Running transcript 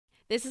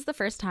This is the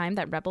first time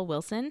that Rebel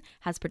Wilson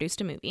has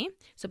produced a movie.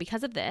 So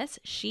because of this,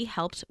 she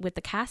helped with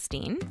the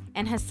casting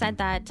and has said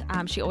that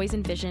she always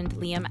envisioned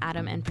Liam,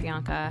 Adam, and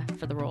Priyanka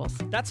for the roles.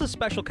 That's a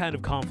special kind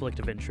of conflict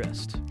of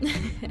interest.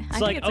 It's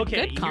like, it's a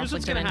okay, good here's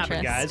what's conflict of going to happen,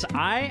 interest. guys.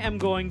 I am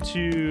going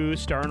to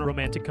star in a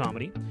romantic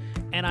comedy,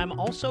 and I'm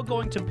also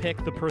going to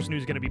pick the person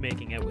who's going to be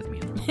making out with me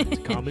in the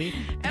romantic comedy.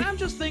 And I'm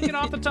just thinking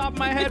off the top of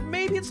my head,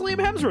 maybe it's Liam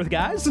Hemsworth,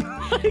 guys.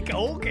 Like,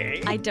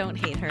 okay. I don't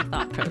hate her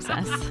thought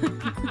process.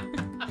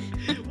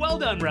 Well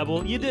done,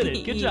 Rebel. You did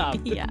it. Good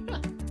job. Yeah.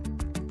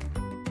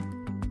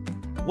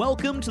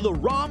 Welcome to the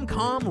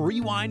Rom-Com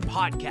Rewind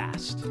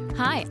Podcast.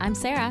 Hi, I'm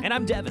Sarah. And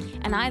I'm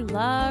Devin. And I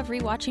love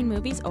rewatching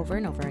movies over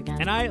and over again.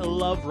 And I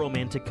love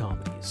romantic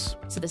comedies.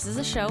 So this is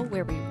a show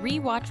where we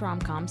rewatch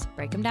rom-coms,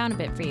 break them down a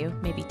bit for you,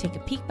 maybe take a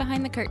peek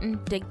behind the curtain,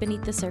 dig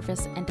beneath the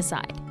surface, and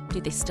decide,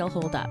 do they still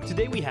hold up?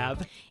 Today we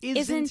have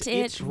Isn't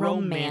It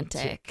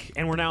Romantic?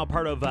 And we're now a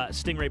part of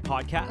Stingray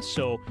Podcast,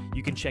 so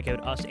you can check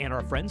out us and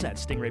our friends at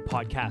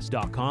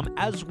stingraypodcast.com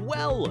as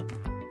well.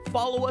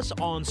 Follow us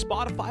on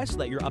Spotify so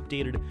that you're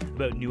updated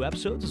about new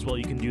episodes. As well,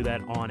 you can do that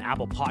on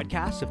Apple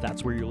Podcasts if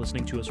that's where you're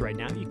listening to us right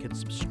now. You can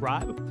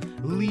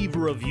subscribe, leave a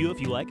review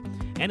if you like.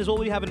 And as well,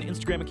 we have an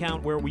Instagram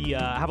account where we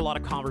have a lot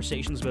of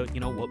conversations about,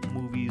 what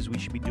movies we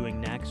should be doing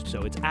next.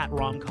 So it's at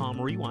Romcom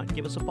Rewind.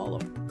 Give us a follow.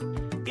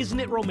 Isn't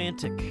It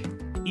Romantic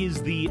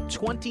is the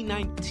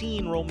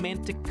 2019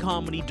 romantic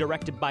comedy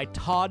directed by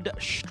Todd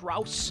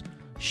Strauss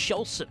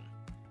Schulson.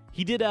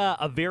 He did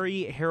a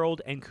very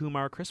Harold and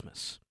Kumar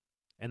Christmas.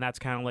 And that's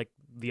kind of like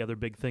the other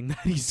big thing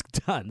that he's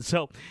done.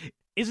 So,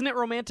 Isn't It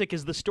Romantic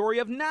is the story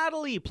of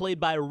Natalie, played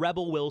by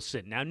Rebel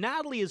Wilson. Now,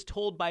 Natalie is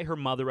told by her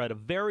mother at a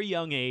very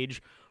young age,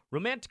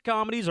 romantic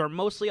comedies are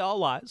mostly all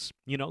lies.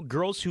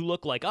 Girls who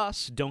look like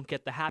us don't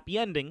get the happy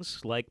endings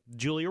like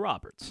Julia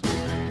Roberts.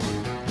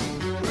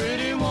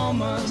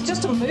 It's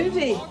just a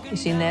movie. You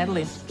see,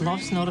 Natalie,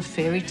 life's not a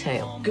fairy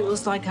tale.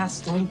 Girls like us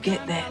don't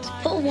get that.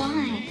 But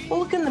why? Well,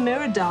 look in the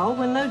mirror, doll.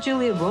 We're no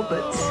Julia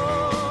Roberts.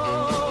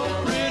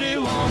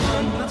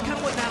 That's kind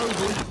of what Natalie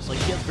believes. Like,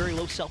 she has very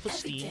low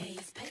self-esteem.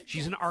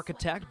 She's an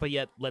architect, but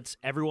yet lets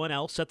everyone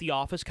else at the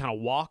office kind of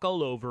walk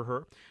all over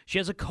her. She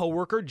has a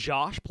coworker,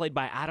 Josh, played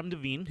by Adam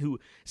Devine, who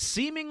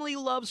seemingly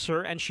loves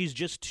her, and she's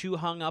just too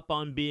hung up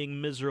on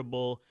being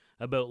miserable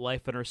about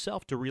life and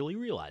herself to really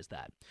realize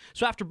that.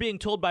 So after being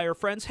told by her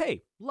friends,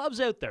 hey,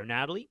 love's out there,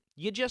 Natalie.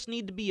 You just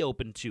need to be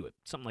open to it.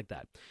 Something like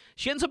that.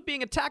 She ends up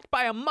being attacked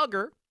by a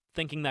mugger,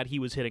 thinking that he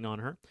was hitting on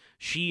her.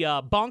 She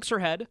bonks her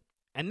head,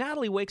 and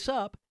Natalie wakes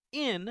up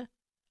in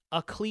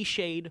a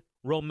cliched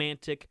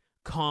romantic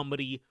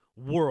comedy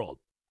world.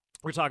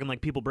 We're talking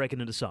like people breaking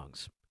into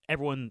songs.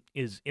 Everyone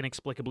is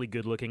inexplicably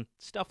good looking.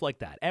 Stuff like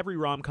that. Every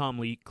rom-com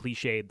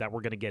cliche that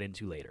we're going to get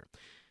into later.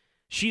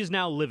 She is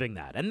now living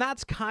that. And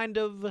that's kind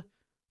of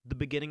the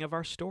beginning of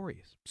our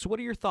stories. So what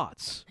are your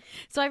thoughts?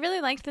 So I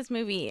really liked this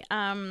movie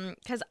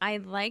because I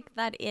like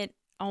that it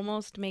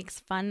almost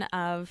makes fun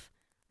of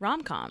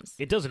rom-coms.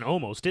 It doesn't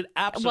almost. It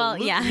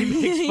absolutely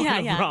makes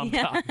fun of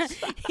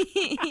rom-coms.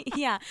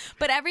 Yeah.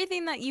 But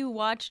everything that you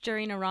watch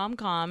during a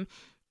rom-com,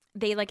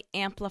 they like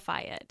amplify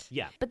it.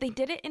 Yeah. But they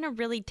did it in a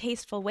really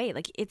tasteful way.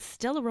 Like, it's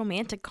still a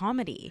romantic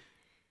comedy.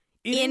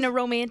 A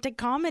romantic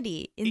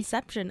comedy.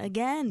 Inception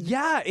again.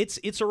 Yeah,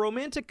 it's a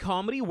romantic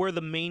comedy where the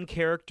main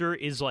character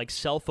is like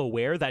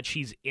self-aware that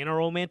she's in a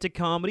romantic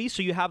comedy.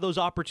 So you have those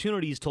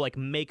opportunities to like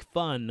make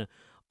fun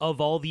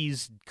of all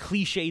these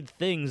cliched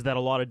things that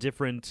a lot of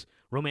different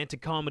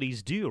romantic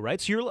comedies do, right?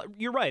 So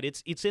you're right.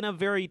 It's in a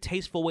very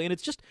tasteful way, and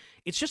it's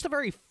just a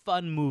very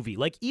fun movie.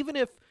 Like, even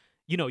if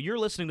you're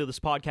listening to this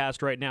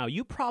podcast right now,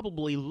 you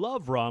probably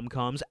love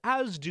rom-coms,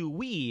 as do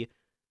we.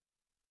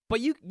 But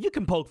you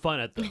can poke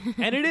fun at them,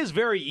 and it is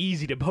very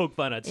easy to poke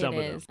fun at some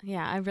of them.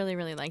 Yeah, I really,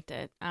 really liked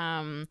it.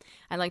 I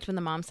liked when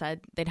the mom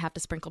said they'd have to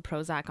sprinkle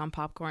Prozac on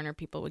popcorn or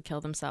people would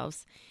kill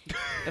themselves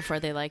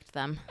before they liked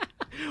them.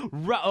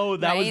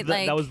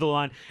 That was the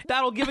line.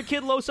 That'll give a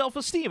kid low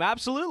self-esteem.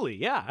 Absolutely,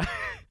 yeah.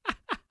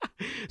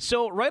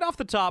 So right off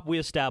the top, we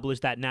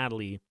established that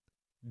Natalie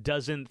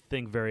doesn't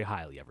think very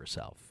highly of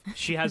herself.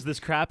 She has this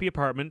crappy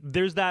apartment.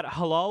 There's that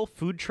halal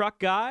food truck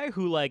guy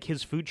who, like,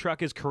 his food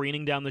truck is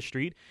careening down the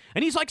street,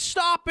 and he's like,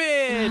 stop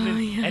it!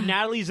 And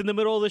Natalie's in the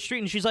middle of the street,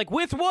 and she's like,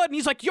 with what? And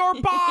he's like, your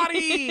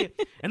body!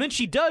 And then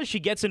she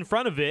gets in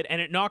front of it, and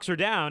it knocks her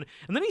down,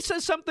 and then he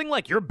says something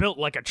like, you're built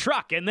like a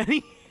truck, and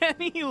then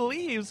he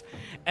leaves.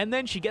 And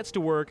then she gets to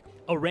work.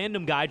 A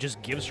random guy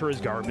just gives her his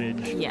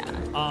garbage. Yeah.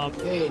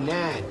 Hey,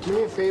 Nat, do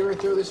me a favor,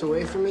 throw this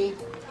away for me?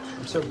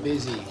 I'm so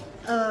busy.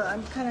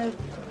 I'm kind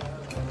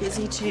of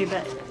busy too,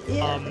 but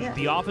yeah.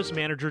 The office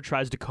manager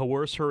tries to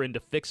coerce her into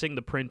fixing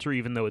the printer,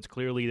 even though it's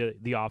clearly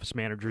the office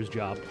manager's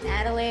job.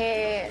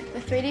 Natalie, the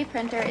 3D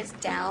printer is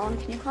down.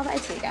 Can you call the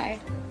IT guy?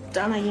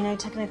 Donna,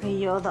 technically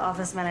you're the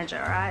office manager,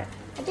 right?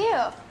 I do.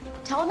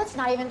 Tell him it's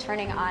not even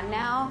turning on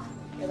now.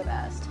 You're the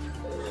best.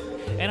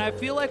 And I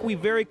feel like we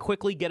very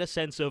quickly get a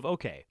sense of,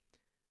 okay,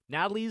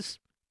 Natalie's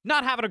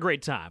not having a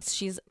great time.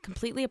 She's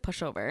completely a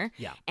pushover.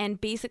 Yeah. And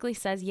basically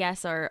says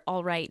yes or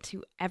all right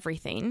to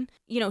everything.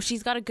 You know,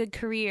 she's got a good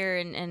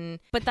career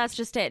but that's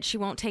just it. She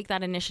won't take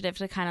that initiative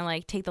to kind of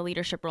like take the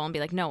leadership role and be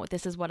like, no,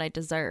 this is what I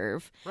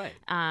deserve. Right.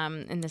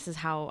 And this is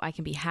how I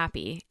can be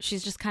happy.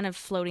 She's just kind of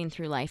floating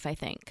through life, I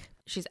think.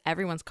 She's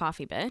everyone's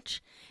coffee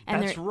bitch.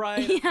 And That's right.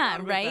 I Yeah, forgot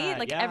about right? that.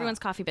 Like Yeah. everyone's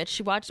coffee bitch.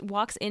 She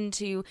walks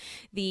into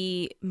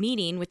the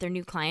meeting with their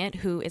new client,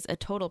 who is a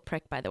total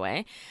prick, by the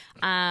way.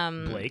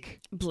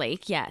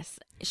 Blake, yes.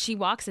 She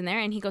walks in there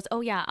and he goes, "Oh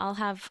yeah, I'll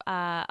have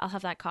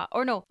that coffee."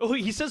 Or no. Oh,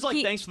 he says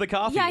like, "Thanks for the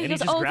coffee." Yeah, and he goes,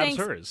 he just "Oh, grabs thanks."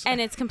 hers.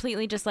 And it's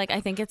completely just like, I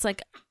think it's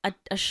like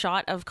a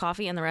shot of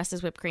coffee and the rest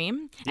is whipped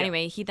cream. Yeah.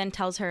 Anyway, he then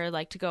tells her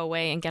like to go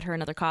away and get her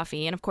another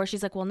coffee. And of course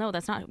she's like, "Well, no,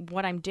 that's not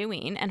what I'm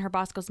doing." And her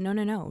boss goes,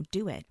 "No,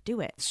 do it.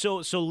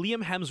 So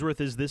Liam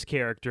Hemsworth is this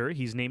character.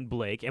 He's named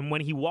Blake, and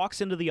when he walks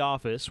into the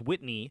office,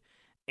 Whitney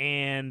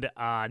and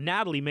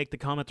Natalie make the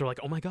comment. They're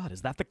like, "Oh my God,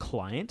 is that the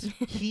client?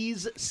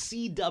 He's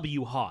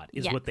CW hot,"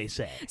 is Yes. what they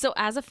say. So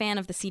as a fan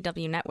of the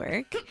CW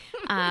network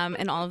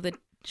and all of the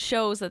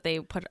shows that they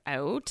put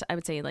out, I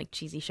would say like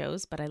cheesy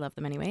shows, but I love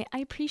them anyway. I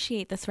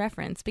appreciate this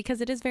reference because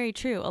it is very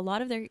true. A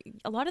lot of their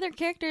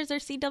characters are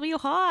CW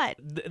hot.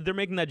 They're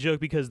making that joke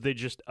because they're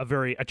just a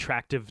very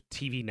attractive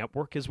TV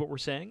network, is what we're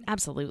saying.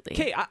 Absolutely.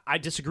 Okay, I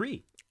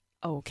disagree.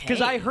 Okay. Because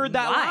I heard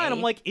that Why? line.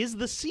 I'm like, is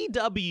the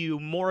CW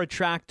more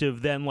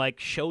attractive than like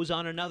shows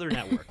on another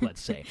network,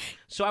 let's say?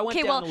 So I went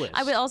down the list.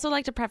 I would also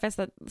like to preface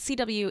that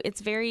CW,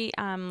 it's very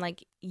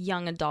like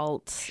young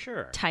adult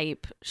Sure.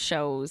 type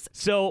shows.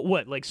 So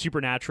what, like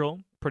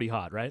Supernatural? Pretty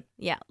hot, right?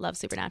 Yeah, love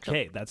Supernatural.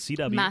 Okay, that's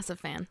CW. Massive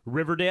fan.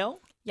 Riverdale?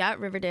 Yeah,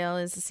 Riverdale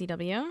is the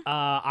CW.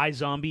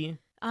 iZombie?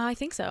 I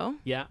think so.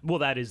 Yeah. Well,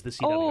 that is the CW.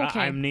 Oh,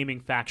 okay. I'm naming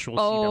factual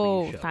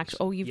CW shows. factual.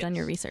 Oh, you've done Yes.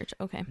 your research.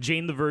 Okay.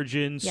 Jane the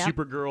Virgin, Yep.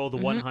 Supergirl, The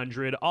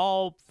 100,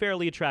 all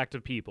fairly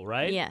attractive people,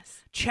 right?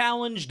 Yes.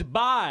 Challenged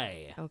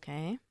by.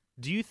 Okay.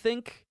 Do you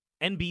think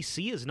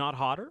NBC is not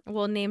hotter?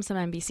 We'll name some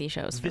NBC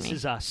shows for This me.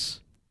 Is Us.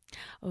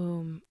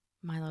 Oh,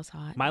 Milo's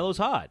hot. Milo's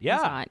hot. Yeah.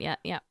 He's hot.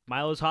 Yeah.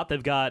 Milo's hot.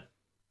 They've got.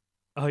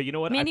 Oh, you know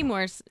what? Mandy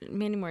Moore's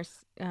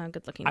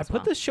good looking. I as put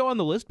well. this show on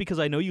the list because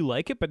I know you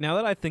like it, but now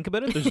that I think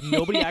about it, there's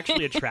nobody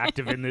actually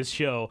attractive in this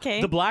show.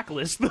 Okay. The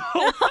Blacklist, though.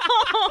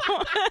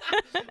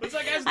 What's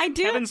that guy's I name?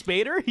 do- Kevin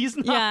Spader? He's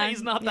not. Yeah,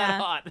 He's not yeah.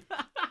 that hot.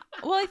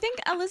 Well, I think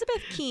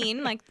Elizabeth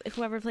Keene, like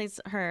whoever plays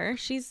her,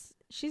 she's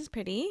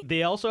pretty.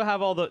 They also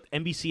have all the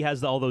NBC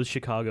has all those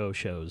Chicago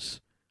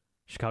shows,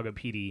 Chicago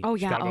PD. Oh,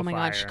 yeah. Chicago Oh, my God.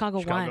 Fire, Chicago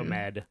One.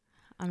 Med.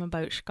 I'm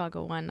about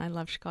Chicago One. I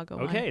love Chicago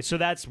One. Okay, so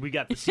we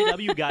got the CW,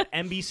 we got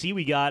NBC,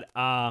 we got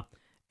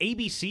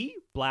ABC,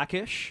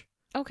 Blackish.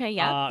 Okay.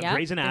 Yeah. Yeah.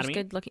 Grey's Anatomy.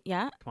 There's good looking.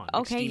 Yeah. Come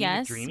on, Okay. McSteamy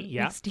Yes. McDreamy,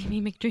 yeah.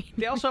 McSteamy McDreamy.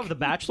 They also have The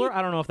Bachelor.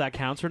 I don't know if that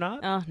counts or not.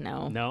 Oh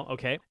no. No,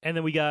 okay. And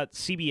then we got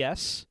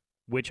CBS,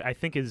 which I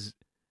think is,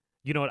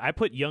 you know what? I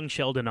put Young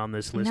Sheldon on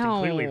this list, and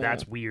clearly No.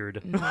 that's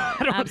weird. No,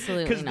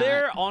 absolutely Because not.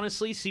 they're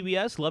honestly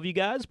CBS. Love you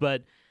guys,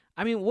 but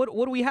I mean, what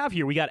do we have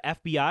here? We got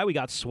FBI, we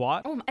got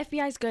SWAT. Oh,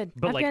 FBI's good.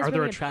 But, like, FBI's are there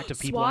really good. attractive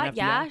people SWAT, on FBI?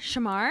 yeah.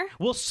 Shamar.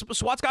 Well,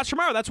 SWAT's got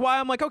Shamar. That's why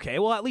I'm like, okay,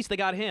 well, at least they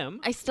got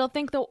him. I still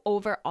think though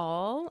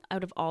overall,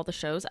 out of all the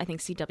shows, I think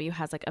CW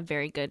has like a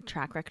very good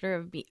track record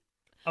of Being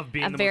a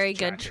the most very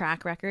good attractive.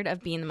 track record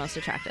of being the most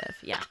attractive.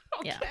 Yeah.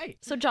 Yeah. Okay.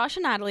 So Josh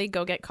and Natalie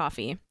go get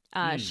coffee.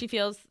 She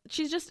feels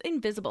she's just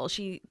invisible.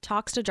 She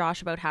talks to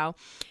Josh about how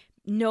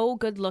no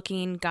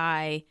good-looking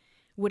guy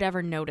would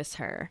ever notice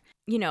her.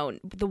 You know,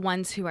 the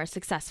ones who are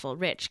successful,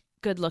 rich,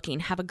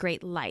 good-looking, have a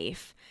great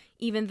life.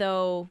 Even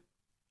though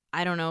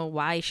I don't know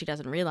why she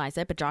doesn't realize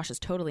it, but Josh is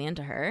totally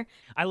into her.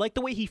 I like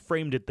the way he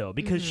framed it, though,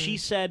 because Mm-hmm. she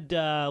said,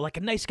 like,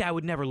 a nice guy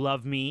would never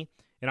love me.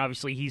 And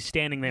obviously he's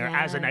standing there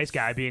as a nice Yes.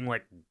 guy being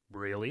like,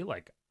 really?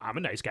 Like, I'm a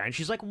nice guy. And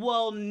she's like,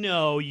 well,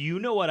 no, you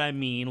know what I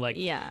mean. Like,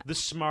 Yeah. the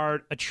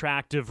smart,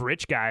 attractive,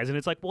 rich guys. And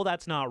it's like, well,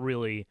 that's not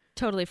really...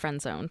 Totally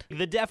friend-zoned.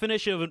 The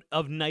definition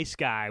of nice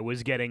guy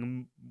was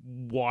getting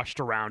washed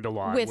around a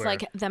lot. With where-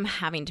 like them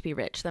having to be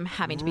rich, them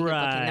having to be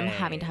good-looking, them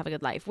having to Right. have a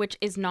good life, which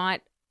is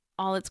not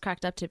all it's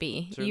cracked up to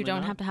be. Certainly you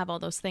don't not. have to have all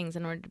those things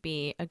in order to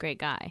be a great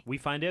guy. we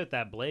find out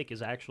that Blake is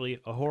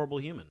actually a horrible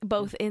human.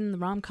 Both in the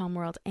rom-com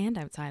world and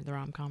outside the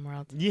rom-com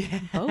world. Yeah,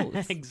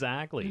 Both.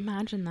 exactly.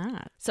 Imagine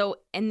that. So,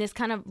 and this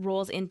kind of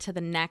rolls into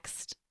the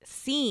next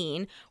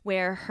scene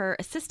where her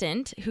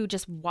assistant, who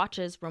just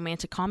watches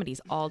romantic comedies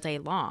all day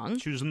long,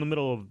 She was in the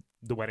middle of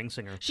The Wedding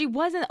Singer. she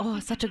wasn't,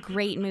 such a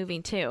great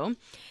movie too.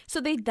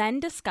 So they then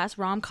discuss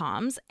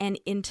rom-coms and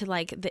into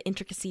like the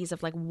intricacies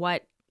of like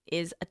what's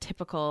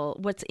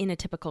in a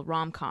typical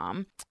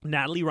rom-com.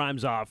 Natalie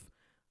rhymes off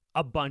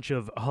a bunch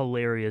of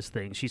hilarious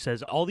things. She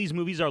says, all these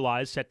movies are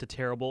lies set to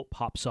terrible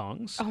pop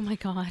songs. Oh my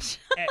gosh.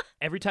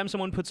 Every time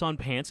someone puts on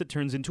pants, it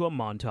turns into a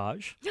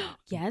montage.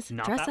 Yes,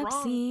 Not dress that up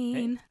wrong.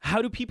 scene. Hey,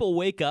 how do people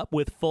wake up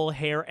with full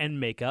hair and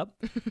makeup?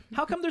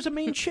 How come there's a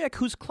main chick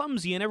who's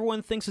clumsy and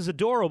everyone thinks is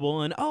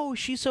adorable and, oh,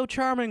 she's so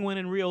charming when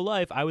in real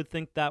life, I would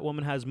think that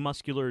woman has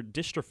muscular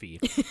dystrophy.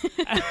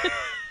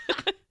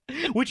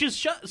 Which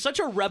is such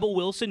a Rebel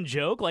Wilson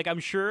joke. Like, I'm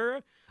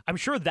sure I'm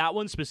sure that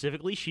one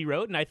specifically she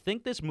wrote, and I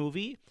think this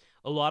movie,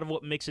 a lot of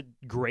what makes it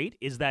great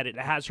is that it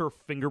has her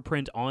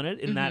fingerprint on it,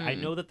 in that I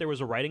know that there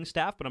was a writing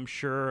staff, but I'm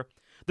sure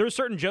there are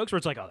certain jokes where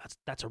it's like, oh,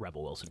 that's a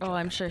Rebel Wilson joke. Oh,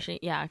 I'm sure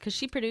because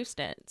she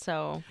produced it.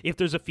 So if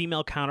there's a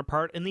female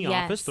counterpart in the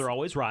office, they're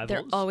always rivals.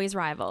 They're always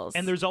rivals.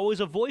 And there's always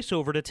a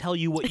voiceover to tell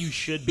you what you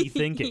should be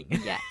thinking.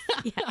 Yes.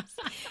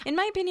 In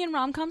my opinion,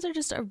 rom-coms are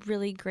just a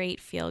really great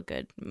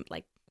feel-good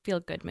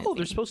movie. Oh,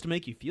 they're supposed to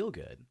make you feel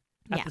good.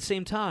 At the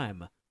same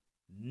time,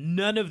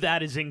 none of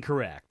that is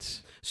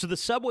incorrect. So the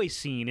subway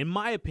scene, in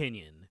my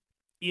opinion,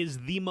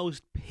 is the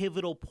most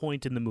pivotal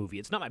point in the movie.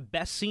 It's not my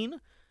best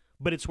scene,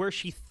 but it's where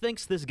she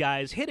thinks this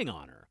guy is hitting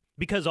on her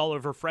because all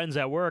of her friends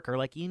at work are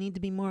like, you need to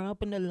be more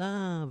open to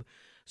love.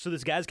 So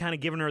this guy's kind of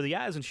giving her the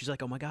eyes, and she's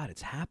like, oh my God,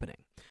 it's happening.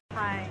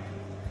 Hi.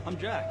 I'm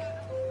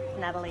Jack.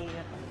 Natalie.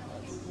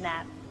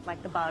 Nat,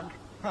 like the bug.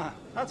 Huh,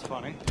 that's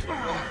funny.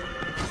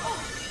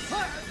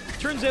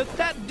 Turns out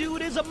that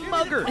dude is a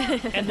mugger,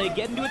 and they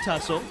get into a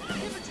tussle.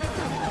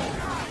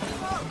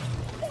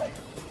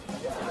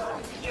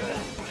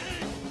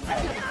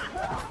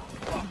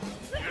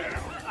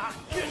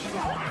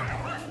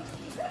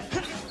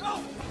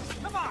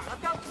 Come on,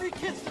 I've got 3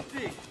 kids to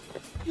feed.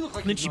 You look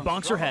like And then she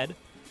bonks her head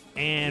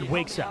and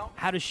wakes up.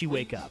 How does she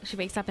wake up? She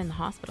wakes up in the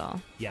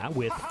hospital. Yeah,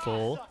 with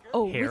full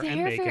hair with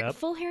and makeup.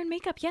 Full hair and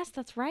makeup. Yes,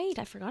 that's right.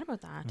 I forgot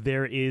about that.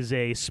 There is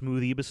a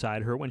smoothie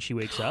beside her when she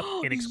wakes up,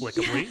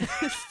 inexplicably.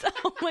 Yes.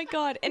 Oh my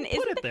God! And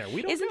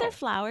isn't there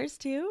flowers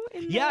too?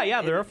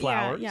 Yeah, there are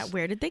flowers. Yeah.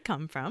 Where did they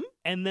come from?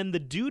 And then the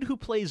dude who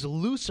plays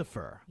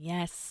Lucifer,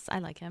 yes, I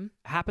like him,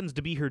 happens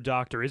to be her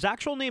doctor. His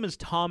actual name is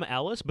Tom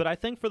Ellis, but I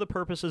think for the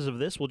purposes of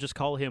this, we'll just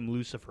call him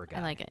Lucifer guy.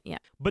 I like it. Yeah.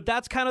 But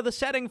that's kind of the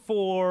setting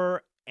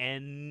for.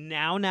 And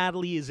now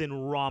Natalie is in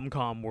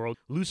rom-com world.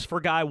 Lucifer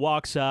guy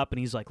walks up and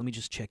he's like, let me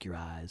just check your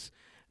eyes.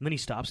 And then he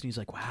stops and he's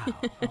like, wow.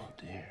 Oh,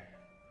 dear.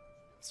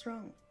 What's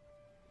wrong?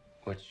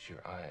 What's your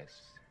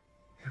eyes?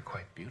 You're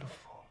quite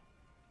beautiful.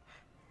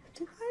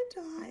 Did I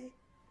die?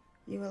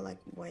 You were like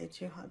way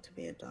too hot to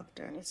be a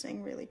doctor and you're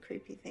saying really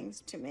creepy things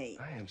to me.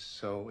 I am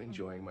so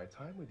enjoying my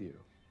time with you.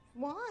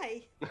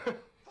 Why?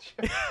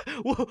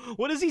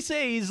 What does he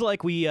say? He's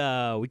like, we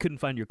couldn't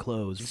find your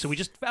clothes, so we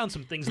just found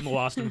some things in the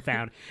lost and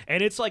found,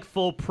 and it's like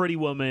full Pretty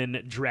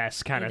Woman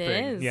dress kind of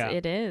thing.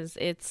 It is.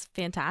 It's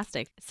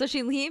fantastic. So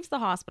she leaves the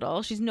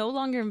hospital. She's no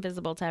longer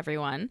invisible to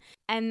everyone,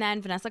 and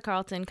then Vanessa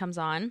Carlton comes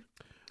on.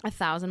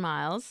 1,000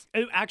 miles.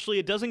 Actually,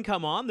 it doesn't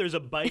come on. There's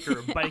a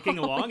biker biking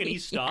along, and he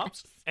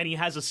stops, and he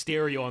has a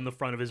stereo on the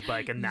front of his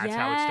bike, and that's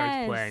how it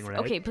starts playing, right?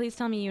 Okay, please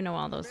tell me you know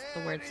all the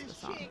words to the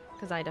song,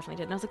 because I definitely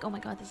did. And I was like, oh my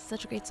God, this is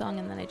such a great song,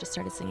 and then I just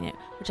started singing it,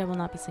 which I will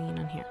not be singing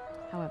on here.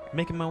 However,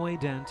 making my way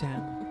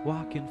downtown,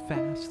 walking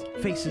fast,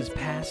 faces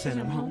pass, and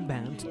I'm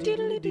homebound.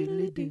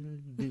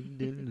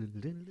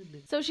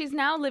 So she's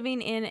now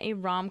living in a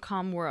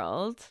rom-com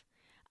world.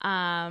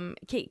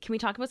 Kate, can we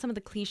talk about some of the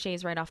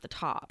cliches right off the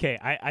top? Okay,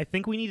 I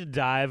think we need to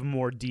dive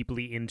more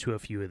deeply into a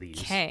few of these.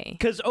 Okay.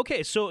 Because,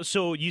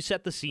 so you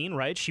set the scene,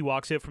 right? She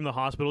walks out from the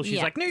hospital.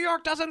 She's like, New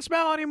York doesn't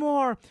smell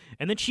anymore.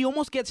 And then she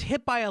almost gets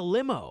hit by a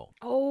limo.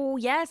 Oh,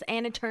 yes.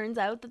 And it turns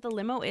out that the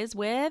limo is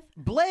with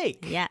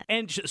Blake. Yeah.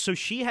 And so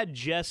she had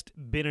just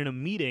been in a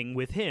meeting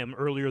with him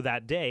earlier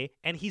that day,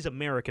 and he's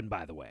American,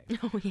 by the way.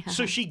 Oh, yeah.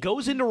 So she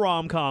goes into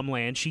rom-com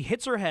land, she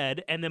hits her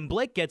head, and then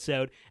Blake gets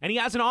out, and he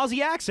has an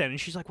Aussie accent.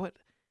 And she's like, what?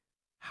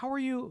 How are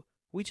you?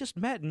 We just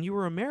met and you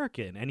were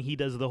American. And he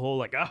does the whole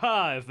like,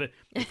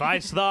 if I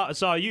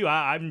saw you,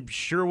 I'm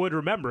sure would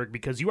remember it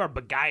because you are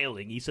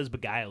beguiling. He says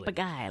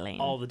beguiling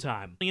all the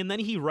time. And then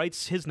he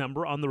writes his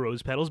number on the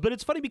rose petals. But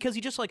it's funny because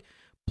he just like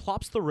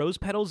plops the rose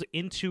petals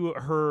into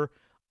her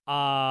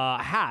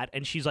hat,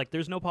 and she's like,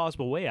 there's no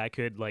possible way I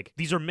could, like,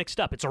 these are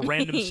mixed up. It's a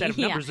random set of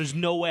numbers. There's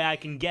no way I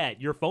can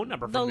get your phone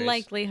number from this. The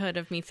likelihood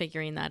of me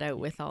figuring that out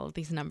with all of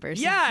these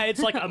numbers. Yeah, it's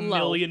like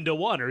 1,000,000 to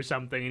 1 or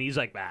something. And he's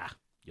like,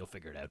 you'll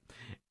figure it out.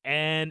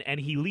 And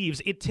he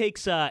leaves. It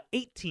takes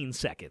 18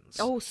 seconds.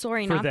 Oh,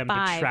 sorry, for not them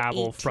 5, to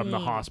travel 18. from the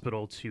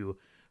hospital to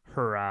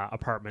her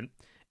apartment.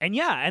 And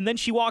and then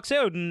she walks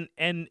out,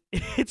 and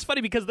it's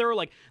funny because there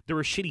were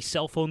shitty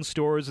cell phone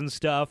stores and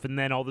stuff, and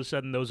then all of a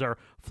sudden those are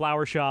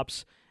flower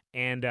shops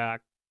and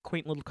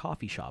quaint little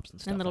coffee shops and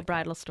stuff. And little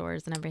bridal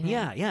stores and everything.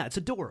 Yeah, it's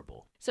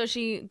adorable. So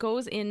she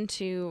goes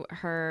into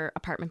her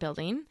apartment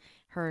building,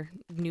 her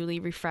newly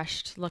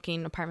refreshed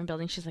looking apartment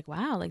building. She's like,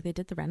 wow, like they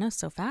did the reno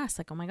so fast.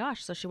 Like, oh my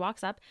gosh. So she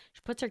walks up,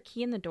 she puts her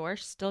key in the door.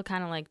 She's still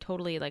kind of like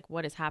totally like,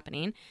 what is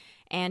happening?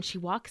 And she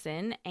walks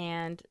in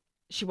and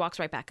she walks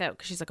right back out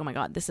because she's like, oh my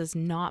God, this is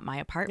not my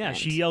apartment. Yeah,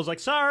 she yells like,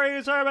 sorry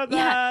about that.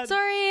 Yeah,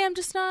 sorry, I'm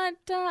just not,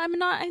 I'm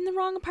not in the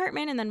wrong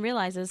apartment. And then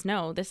realizes,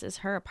 no, this is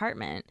her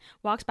apartment.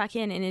 Walks back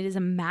in and it is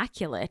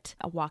immaculate.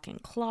 A walk-in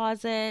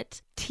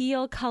closet,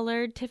 teal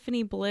colored,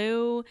 Tiffany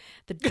blue.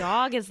 The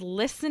dog is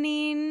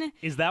listening.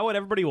 Is that what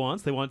everybody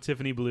wants? They want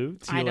Tiffany blue,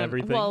 teal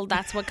everything? Well,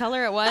 that's what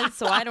color it was,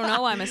 so I don't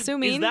know. I'm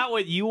assuming. Is that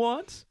what you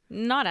want?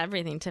 Not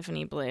everything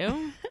Tiffany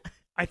blue.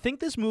 I think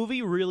this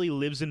movie really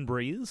lives and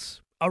breathes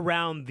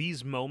around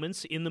these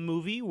moments in the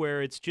movie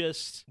where it's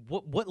just,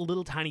 what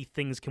little tiny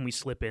things can we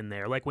slip in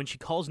there? Like when she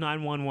calls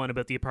 911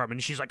 about the apartment,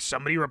 and she's like,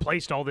 somebody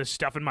replaced all this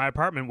stuff in my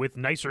apartment with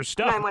nicer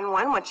stuff.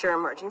 911, what's your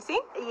emergency?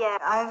 Yeah,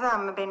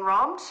 I've been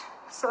robbed,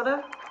 sort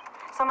of.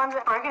 Someone's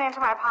broken into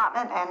my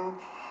apartment and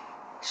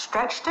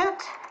stretched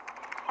it,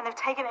 and they've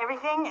taken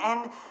everything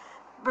and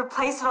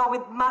replaced it all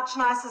with much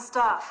nicer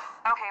stuff.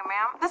 Okay,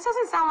 ma'am. This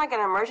doesn't sound like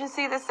an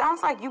emergency. This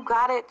sounds like you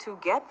got it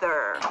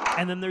together.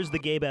 And then there's the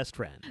gay best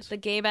friend. The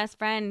gay best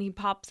friend, he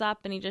pops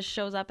up and he just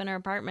shows up in her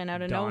apartment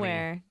out of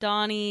nowhere.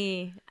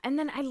 Donnie. And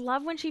then I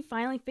love when she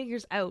finally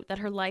figures out that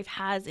her life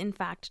has, in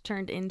fact,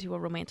 turned into a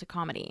romantic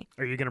comedy.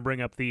 Are you going to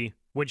bring up the,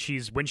 when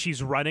she's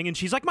running and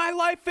she's like, my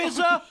life is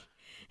a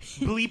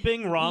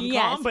bleeping rom-com?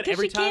 Yes, but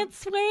every she time, can't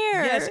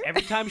swear. Yes,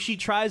 every time she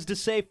tries to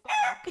say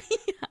fuck,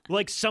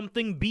 like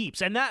something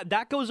beeps. And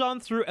that goes on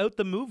throughout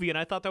the movie, and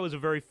I thought that was a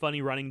very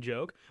funny running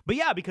joke. But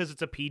yeah, because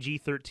it's a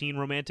PG-13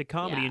 romantic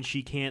comedy and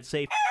she can't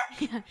say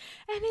yeah. And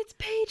it's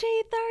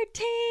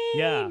PG-13.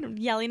 Yeah.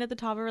 Yelling at the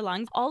top of her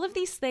lungs. All of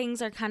these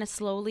things are kind of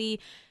slowly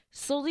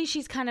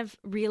she's kind of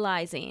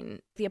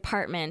realizing the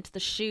apartment, the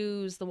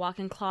shoes, the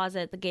walk-in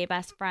closet, the gay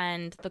best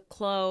friend, the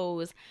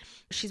clothes.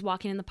 She's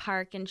walking in the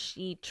park and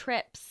she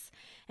trips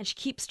and she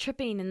keeps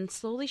tripping, and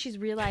slowly she's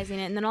realizing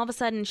it. And then all of a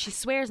sudden she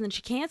swears and then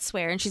she can't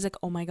swear. And she's like,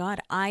 oh my God,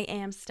 I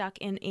am stuck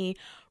in a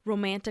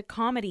romantic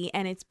comedy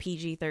and it's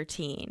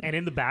PG-13. And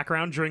in the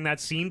background during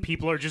that scene,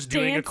 people are just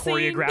doing a Dancing.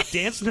 choreographed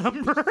dance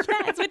number.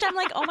 Yes, which I'm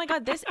like, oh my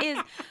God, this is,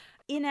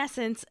 in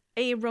essence,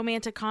 a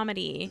romantic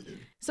comedy.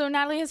 So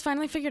Natalie has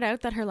finally figured out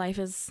that her life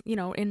is,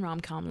 in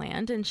rom-com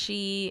land, and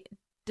she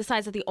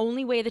decides that the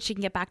only way that she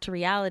can get back to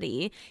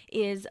reality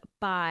is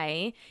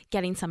by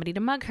getting somebody to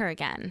mug her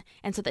again,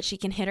 and so that she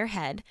can hit her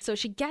head. So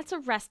she gets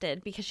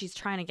arrested because she's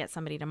trying to get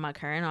somebody to mug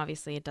her, and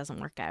obviously it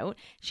doesn't work out.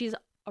 She's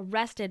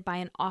arrested by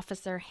an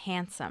Officer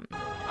Handsome.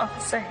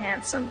 Officer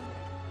Handsome,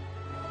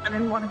 I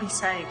didn't want to be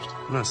saved.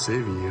 I'm not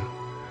saving you.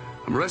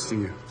 I'm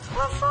arresting you.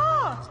 What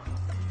for?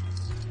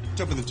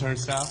 Jump in the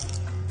turnstile.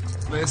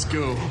 Let's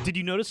go. Did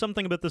you notice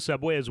something about the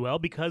subway as well?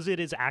 Because it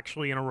is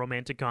actually in a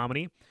romantic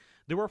comedy,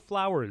 there were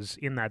flowers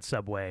in that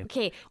subway.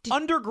 Okay.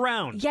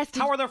 Underground. Yes.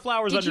 How are there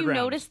flowers underground? Did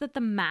you notice that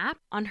the map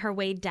on her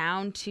way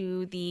down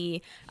to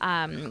the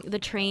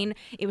train,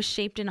 it was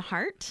shaped in a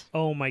heart?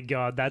 Oh my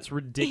God, that's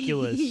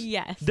ridiculous.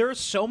 Yes. There are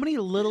so many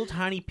little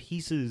tiny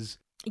pieces.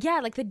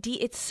 Yeah, like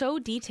it's so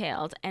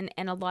detailed, and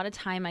a lot of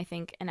time, I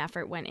think, an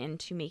effort went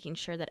into making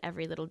sure that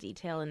every little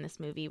detail in this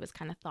movie was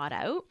kind of thought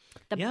out.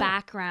 The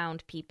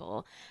background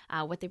people,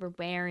 what they were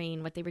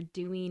wearing, what they were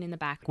doing in the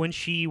background.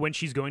 When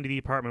she's going to the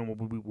apartment,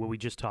 what we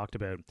just talked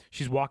about,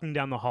 she's walking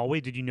down the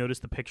hallway. Did you notice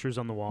the pictures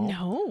on the wall?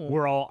 No.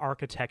 Were all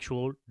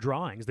architectural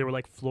drawings. They were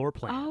like floor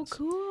plans. Oh,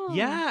 cool.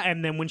 Yeah,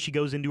 and then when she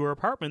goes into her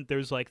apartment,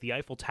 there's like the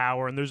Eiffel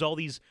Tower, and there's all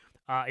these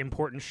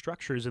important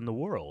structures in the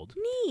world.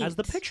 Neat. As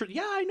the picture.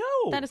 Yeah, I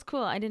know. That is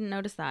cool. I didn't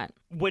notice that.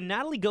 When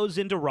Natalie goes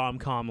into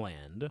rom-com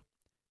land,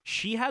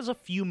 she has a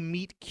few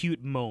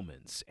meet-cute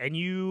moments. And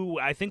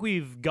I think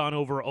we've gone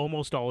over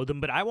almost all of them,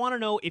 but I want to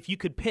know if you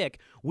could pick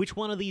which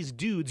one of these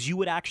dudes you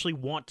would actually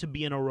want to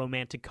be in a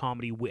romantic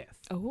comedy with.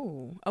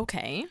 Oh,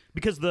 okay.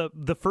 Because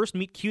the first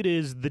meet-cute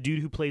is the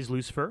dude who plays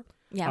Lucifer.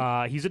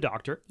 Yeah. He's a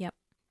doctor. Yep.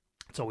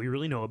 That's all we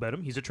really know about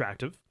him. He's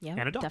attractive and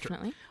a doctor.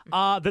 Definitely.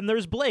 Then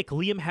there's Blake,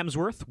 Liam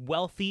Hemsworth,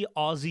 wealthy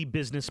Aussie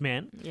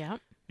businessman. Yeah.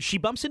 She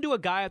bumps into a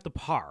guy at the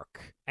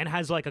park and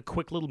has like a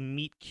quick little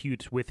meet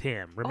cute with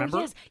him. Remember?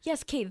 Oh,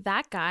 yes, Kate.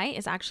 That guy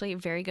is actually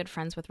very good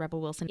friends with Rebel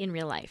Wilson in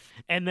real life.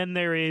 And then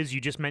there is, you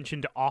just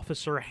mentioned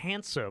Officer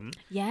Handsome.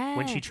 Yeah.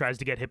 When she tries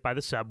to get hit by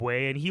the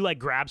subway, and he like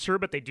grabs her,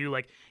 but they do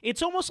like,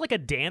 it's almost like a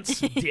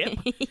dance dip.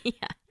 Yeah.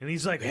 And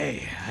he's like,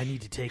 hey, I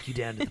need to take you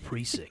down to the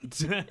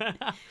precinct.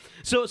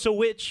 So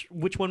which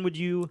one would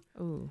you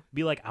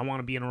be like, I want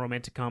to be in a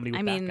romantic comedy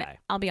with that guy?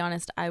 I'll be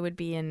honest, I would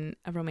be in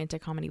a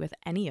romantic comedy with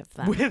any of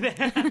them.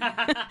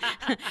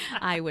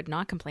 I would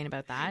not complain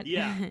about that.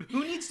 Yeah.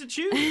 Who needs to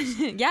choose?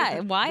 Yeah.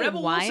 Why?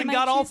 Rebel why Wilson am I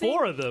got all choosing?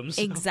 4 of them.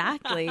 So.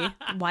 Exactly.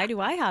 Why do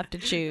I have to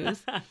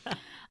choose?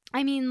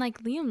 I mean,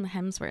 like, Liam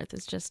Hemsworth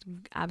is just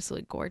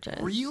absolutely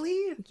gorgeous.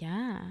 Really?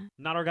 Yeah.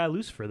 Not our guy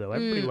Lucifer, though.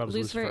 Everybody loves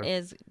Lucifer. Lucifer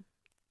is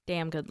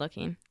damn good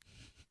looking.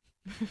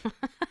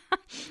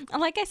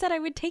 Like I said, I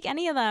would take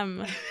any of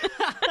them.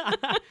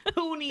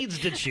 Who needs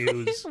to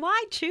choose?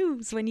 Why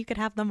choose when you could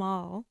have them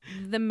all?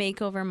 The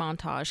makeover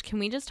montage. Can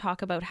we just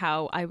talk about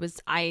how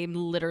I'm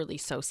literally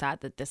so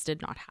sad that this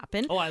did not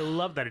happen. Oh, I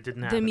love that it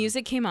didn't happen. The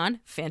music came on.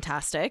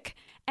 Fantastic.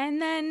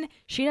 And then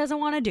she doesn't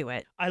want to do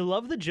it. I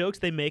love the jokes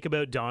they make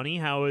about Donnie,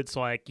 how it's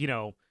like,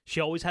 she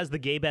always has the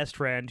gay best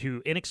friend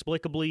who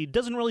inexplicably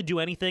doesn't really do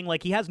anything.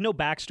 Like, he has no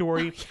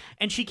backstory.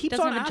 And she keeps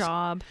doesn't have a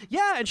job.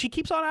 Yeah, and she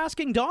keeps on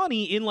asking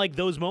Donnie in, like,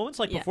 those moments,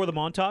 like, before the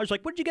montage,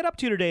 like, what did you get up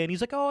to today? And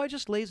he's like, oh, I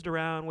just lazed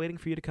around waiting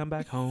for you to come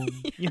back home.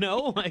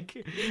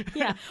 Like...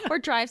 Yeah, or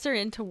drives her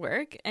into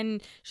work,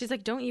 and she's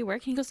like, don't you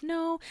work? And he goes,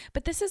 no,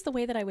 but this is the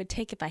way that I would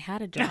take if I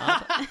had a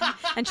job.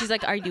 And she's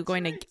like, are you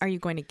going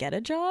to get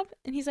a job?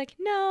 And he's like,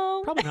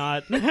 no. Probably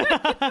not.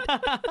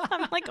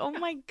 I'm like, oh,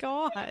 my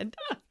God.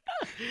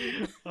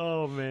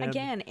 Oh, man.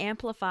 Again,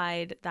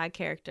 amplified that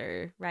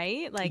character,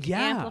 right? Like,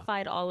 Yeah.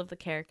 amplified all of the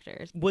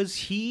characters. Was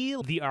he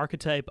the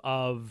archetype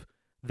of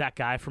that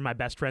guy from My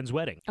Best Friend's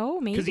Wedding? Oh,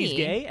 maybe. Because he's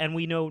gay and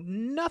we know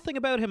nothing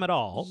about him at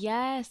all.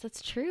 Yes,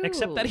 that's true.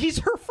 Except that he's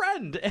her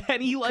friend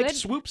and he like Good.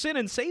 swoops in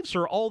and saves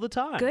her all the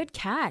time. Good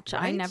catch.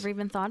 I Right? never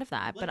even thought of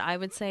that, but I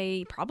would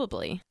say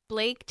probably.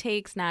 Blake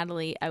takes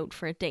Natalie out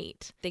for a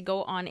date. They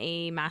go on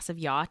a massive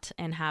yacht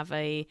and have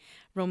a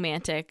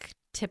romantic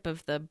tip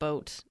of the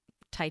boat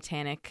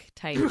Titanic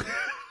type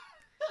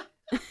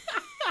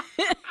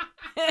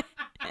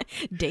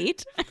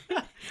date.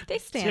 They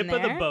stand Tip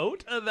there. of the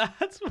boat?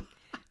 That's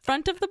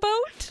Front of the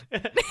boat?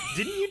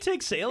 Didn't you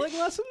take sailing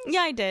lessons?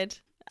 Yeah, I did.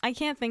 I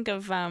can't think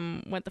of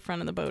what the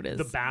front of the boat is.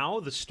 The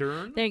bow, the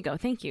stern? There you go.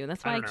 Thank you.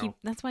 That's why don't know.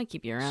 That's why I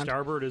keep you around.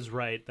 Starboard is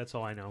right. That's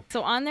all I know.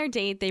 So on their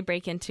date, they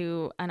break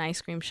into an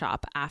ice cream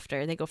shop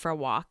after they go for a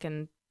walk,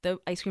 and the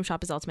ice cream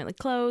shop is ultimately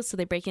closed. So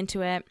they break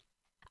into it.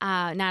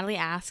 Natalie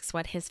asks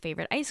what his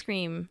favorite ice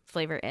cream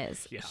flavor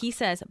is. Yeah. He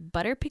says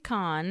butter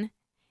pecan,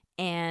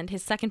 and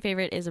his second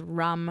favorite is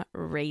rum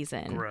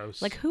raisin.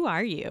 Gross. Like, who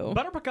are you?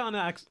 Butter pecan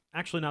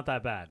actually not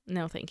that bad.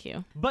 No, thank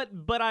you. But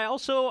I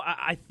also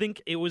I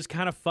think it was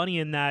kind of funny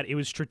in that it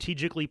was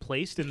strategically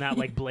placed in that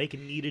like Blake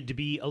needed to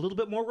be a little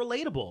bit more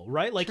relatable,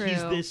 right? Like he's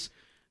True. this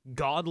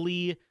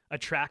godly,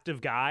 attractive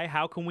guy.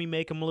 How can we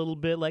make him a little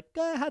bit like,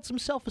 I had some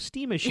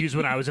self-esteem issues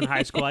when I was in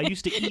high school. I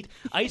used to eat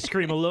ice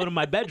cream alone in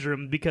my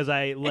bedroom because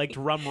I liked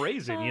rum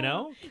raisin, you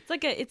know?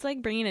 It's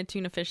like bringing a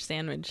tuna fish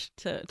sandwich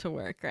to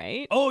work,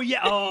 right? Oh,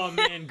 yeah. Oh,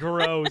 man,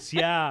 gross.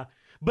 Yeah.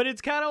 But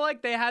it's kind of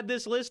like they had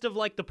this list of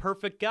like the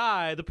perfect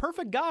guy. The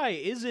perfect guy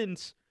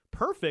isn't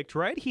perfect,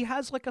 right? He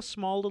has like a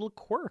small little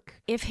quirk.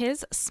 If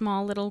his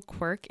small little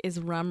quirk is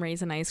rum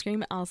raisin ice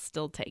cream, I'll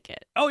still take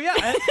it. Oh, yeah.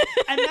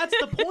 And that's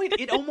the point.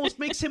 It almost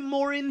makes him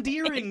more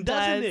endearing, It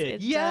doesn't does, it?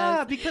 it Yeah,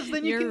 does. because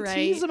then you You're can right.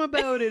 tease him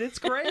about it. It's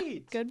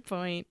great. Good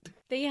point.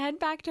 They head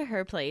back to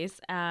her place,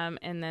 and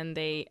then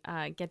they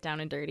get down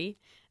and dirty.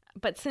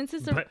 But since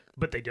it's a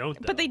But they don't,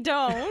 though. But they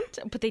don't.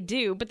 But they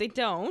do. But they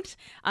don't.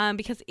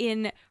 Because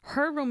in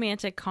her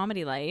romantic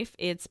comedy life,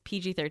 it's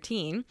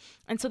PG-13.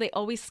 And so they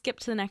always skip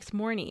to the next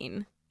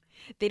morning.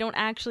 They don't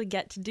actually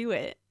get to do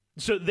it.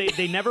 So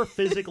they never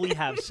physically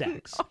have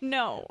sex. Oh,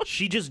 no.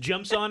 She just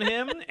jumps on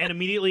him and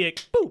immediately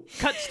like, boom,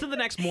 cuts to the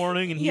next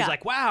morning and he's Yeah.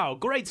 like, wow,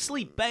 great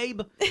sleep,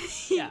 babe.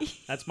 Yeah,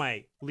 that's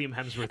my Liam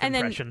Hemsworth And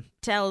impression. then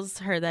tells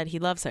her that he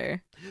loves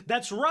her.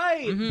 That's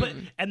right.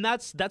 Mm-hmm. And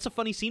that's a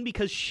funny scene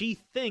because she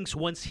thinks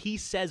once he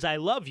says I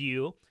love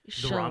you, the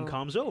She'll-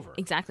 rom-com's over.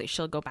 Exactly.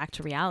 She'll go back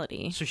to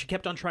reality. So she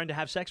kept on trying to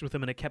have sex with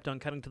him and it kept on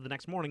cutting to the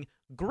next morning.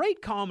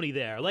 Great comedy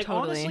there. Like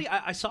Totally. honestly,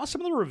 I saw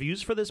some of the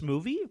reviews for this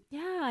movie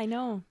Yeah, I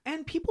know.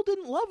 and people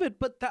didn't love it,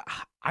 but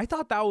I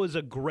thought that was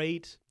a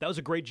great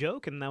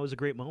joke and that was a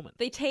great moment.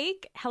 They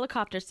take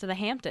helicopters to the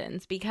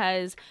Hamptons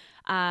because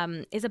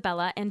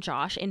Isabella and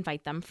Josh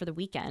invite them for the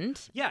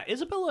weekend. Yeah,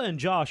 Isabella and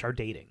Josh are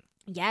dating.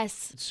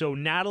 Yes. So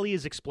Natalie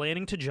is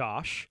explaining to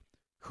Josh,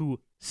 who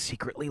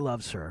secretly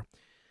loves her.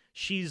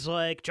 She's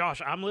like,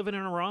 Josh, I'm living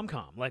in a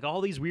rom-com. Like, all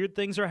these weird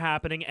things are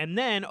happening. And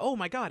then, oh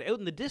my God, out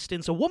in the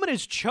distance, a woman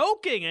is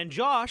choking. And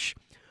Josh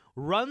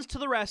runs to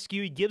the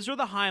rescue. He gives her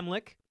the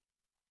Heimlich.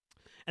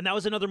 And that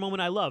was another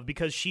moment I love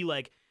because she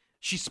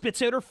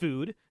spits out her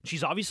food.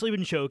 She's obviously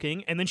been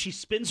choking. And then she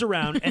spins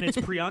around and it's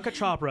Priyanka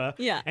Chopra.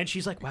 Yeah. And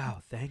she's like, wow,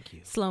 thank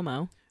you.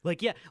 Slow-mo.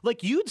 Like, yeah,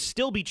 like you'd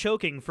still be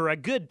choking for a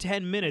good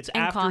 10 minutes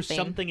And after coughing.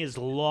 something is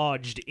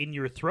lodged in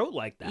your throat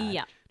like that.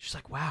 Yeah. She's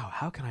like, wow,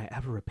 how can I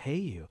ever repay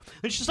you?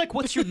 And she's like,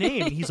 what's your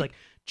name? And he's like,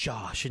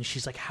 Josh. And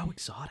she's like, how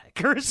exotic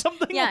or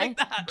something like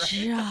that. Right?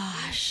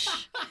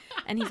 Josh.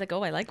 And he's like,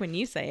 oh, I like when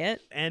you say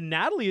it. And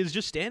Natalie is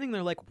just standing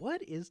there like,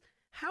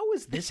 how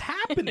is this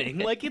happening?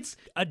 Like, it's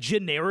a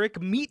generic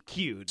meet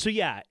cute. So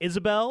yeah,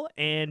 Isabel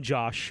and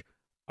Josh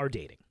are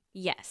dating.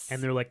 Yes.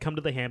 And they're like, come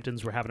to the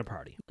Hamptons, we're having a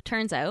party.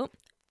 Turns out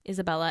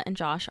Isabella and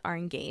Josh are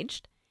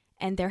engaged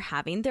and they're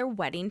having their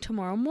wedding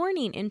tomorrow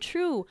morning in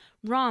true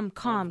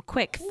rom-com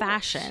quick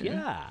fashion.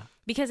 Yeah.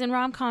 Because in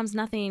rom-coms,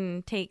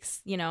 nothing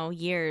takes,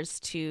 years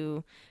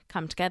to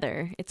come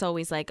together. It's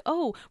always like,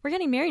 oh, we're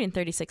getting married in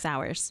 36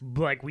 hours.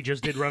 Like we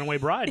just did Runaway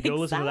Bride. Go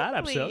listen to that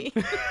episode.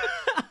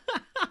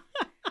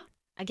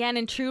 Again,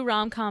 in true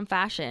rom-com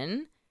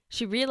fashion,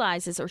 she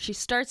realizes, or she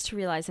starts to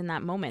realize in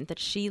that moment, that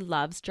she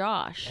loves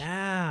Josh.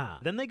 Yeah.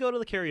 Then they go to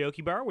the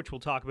karaoke bar, which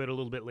we'll talk about a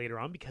little bit later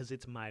on because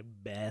it's my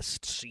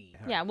best scene.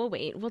 Yeah, we'll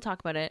wait. We'll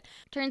talk about it.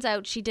 Turns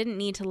out she didn't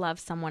need to love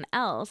someone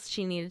else.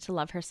 She needed to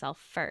love herself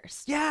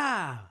first.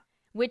 Yeah.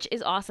 Which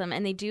is awesome.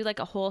 And they do like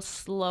a whole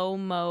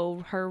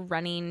slow-mo, her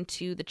running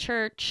to the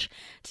church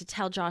to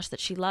tell Josh that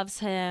she loves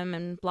him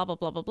and blah, blah,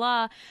 blah, blah,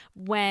 blah.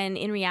 When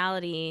in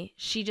reality,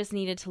 she just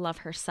needed to love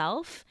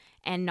herself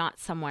and not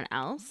someone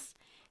else.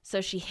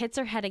 So she hits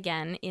her head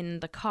again in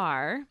the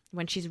car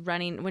when she's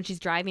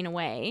driving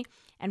away.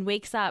 and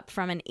wakes up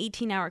from an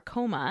 18-hour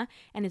coma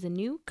and is a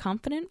new,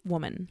 confident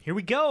woman. Here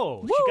we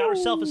go. Woo! She got her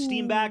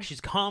self-esteem back.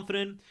 She's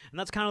confident. And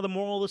that's kind of the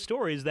moral of the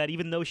story, is that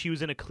even though she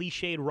was in a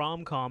cliched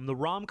rom-com, the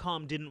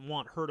rom-com didn't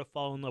want her to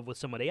fall in love with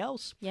somebody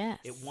else. Yes.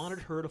 It wanted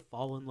her to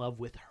fall in love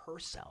with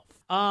herself.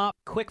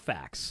 Quick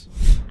facts.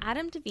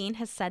 Adam Devine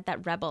has said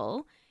that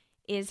Rebel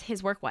is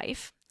his work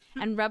wife.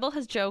 And Rebel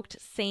has joked,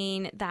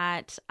 saying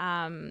that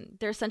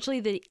they're essentially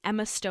the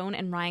Emma Stone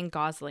and Ryan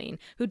Gosling,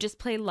 who just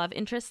play love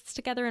interests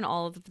together in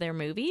all of their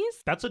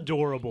movies. That's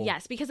adorable.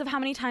 Yes, because of how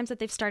many times that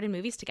they've started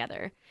movies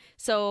together.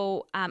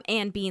 So,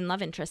 and being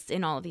love interests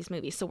in all of these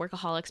movies. So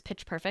Workaholics,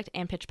 Pitch Perfect,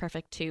 and Pitch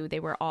Perfect 2,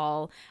 they were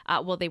all,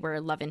 they were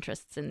love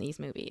interests in these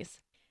movies.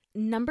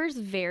 Numbers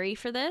vary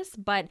for this,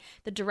 but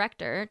the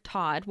director,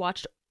 Todd,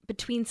 watched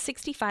between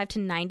 65 to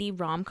 90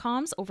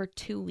 rom-coms over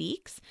 2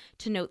 weeks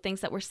to note things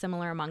that were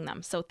similar among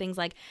them. So things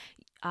like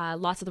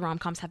lots of the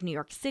rom-coms have New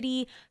York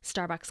City,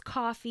 Starbucks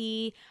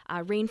coffee,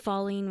 rain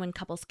falling when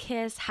couples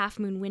kiss,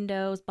 half-moon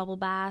windows, bubble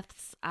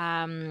baths,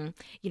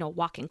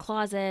 walk-in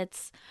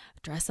closets,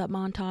 dress-up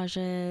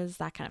montages,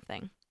 that kind of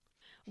thing.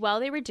 While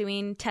they were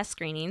doing test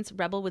screenings,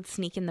 Rebel would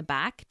sneak in the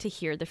back to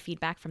hear the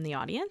feedback from the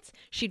audience.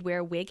 She'd wear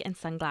a wig and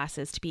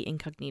sunglasses to be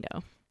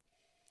incognito.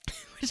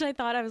 Which I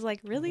thought, I was like,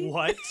 really?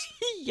 What?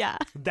 Yeah.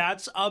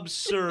 That's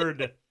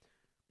absurd.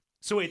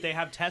 So wait, they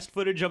have test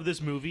footage of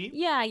this movie?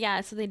 Yeah.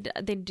 So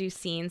they'd do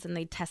scenes and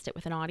they'd test it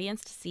with an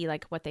audience to see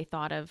like what they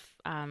thought of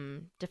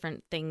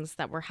different things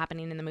that were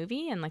happening in the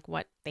movie and like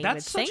what they would think.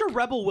 That's such a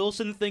Rebel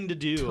Wilson thing to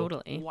do.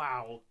 Totally.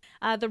 Wow.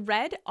 The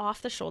red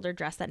off-the-shoulder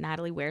dress that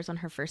Natalie wears on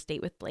her first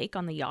date with Blake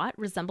on the yacht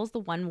resembles the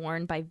one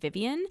worn by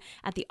Vivian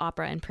at the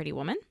opera in Pretty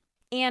Woman.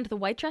 And the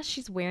white dress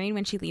she's wearing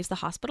when she leaves the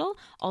hospital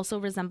also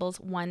resembles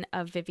one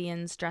of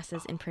Vivian's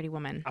dresses in Pretty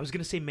Woman. I was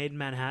going to say Made in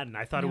Manhattan.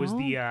 I thought it was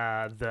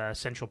the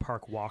Central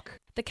Park walk.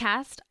 The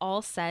cast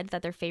all said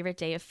that their favorite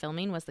day of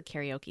filming was the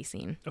karaoke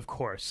scene. Of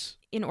course.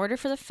 In order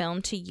for the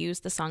film to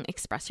use the song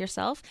Express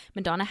Yourself,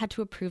 Madonna had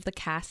to approve the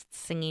cast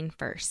singing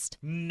first.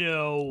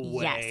 No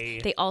way.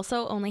 Yes. They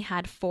also only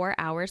had 4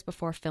 hours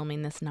before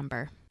filming this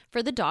number.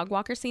 For the dog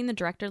walker scene, the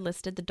director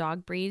listed the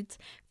dog breeds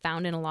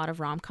found in a lot of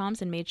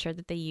rom-coms and made sure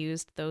that they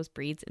used those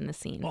breeds in the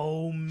scene.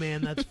 Oh,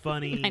 man, that's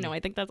funny. I know, I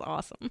think that's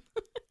awesome.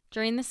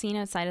 During the scene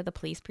outside of the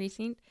police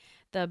precinct,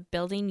 the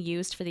building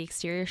used for the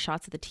exterior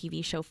shots of the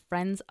TV show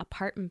Friends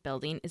apartment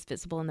building is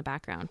visible in the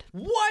background.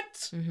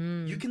 What?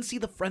 Mm-hmm. You can see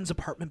the Friends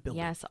apartment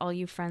building? Yes, all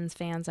you Friends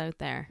fans out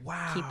there.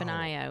 Wow. Keep an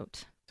eye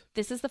out.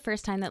 This is the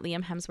first time that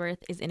Liam Hemsworth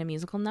is in a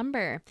musical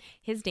number.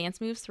 His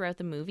dance moves throughout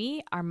the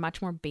movie are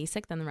much more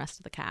basic than the rest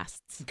of the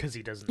casts. Because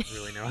he doesn't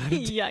really know how to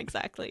Yeah,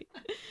 exactly.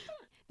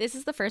 This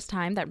is the first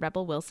time that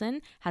Rebel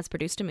Wilson has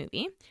produced a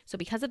movie. So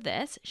because of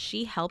this,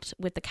 she helped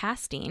with the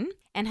casting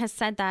and has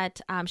said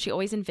that she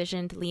always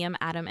envisioned Liam,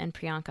 Adam, and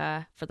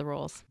Priyanka for the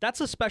roles. That's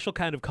a special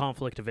kind of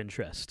conflict of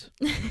interest.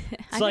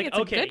 It's like, it's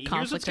a okay, good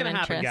here's what's conflict of going to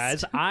happen,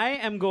 interest. guys. I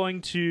am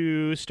going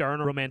to star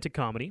in a romantic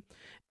comedy.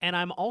 And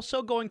I'm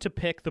also going to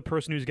pick the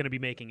person who's going to be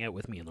making out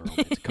with me in the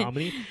romantic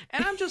comedy.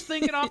 And I'm just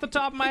thinking off the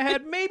top of my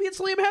head, maybe it's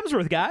Liam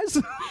Hemsworth, guys.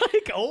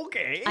 Like,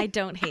 okay. I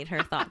don't hate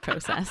her thought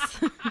process.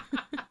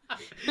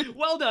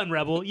 Well done,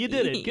 Rebel. You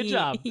did it. Good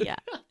job. Yeah.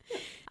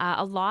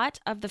 A lot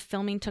of the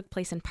filming took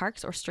place in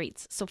parks or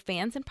streets, so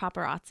fans and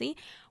paparazzi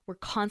were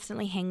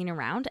constantly hanging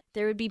around.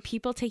 There would be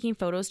people taking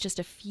photos just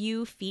a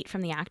few feet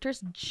from the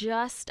actors,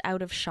 just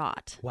out of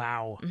shot.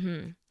 Wow.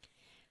 Mm-hmm.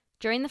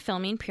 During the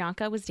filming,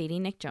 Priyanka was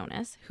dating Nick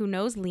Jonas, who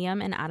knows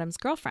Liam and Adam's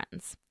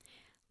girlfriends.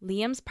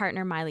 Liam's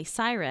partner, Miley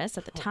Cyrus,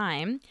 at the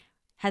time,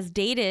 has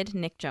dated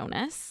Nick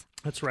Jonas.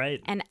 That's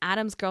right. And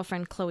Adam's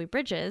girlfriend, Chloe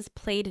Bridges,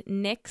 played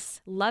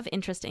Nick's love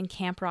interest in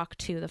Camp Rock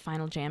 2, The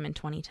Final Jam in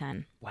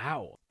 2010.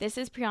 Wow. This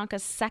is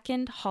Priyanka's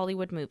second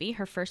Hollywood movie,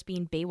 her first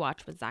being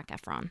Baywatch with Zac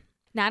Efron.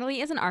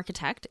 Natalie is an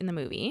architect in the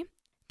movie.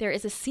 There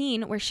is a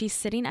scene where she's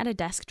sitting at a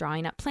desk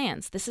drawing up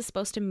plans. This is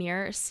supposed to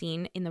mirror a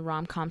scene in the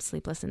rom-com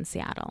Sleepless in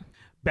Seattle.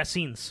 Best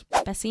scenes.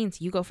 Best scenes.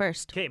 You go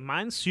first. Okay,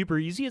 mine's super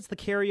easy. It's the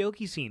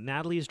karaoke scene.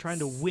 Natalie is trying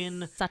to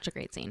win Such a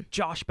great scene.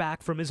 Josh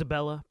back from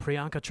Isabella,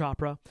 Priyanka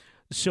Chopra.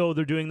 So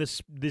they're doing this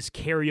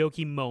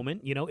karaoke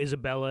moment. You know,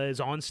 Isabella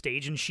is on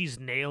stage and she's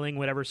nailing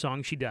whatever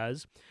song she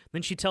does.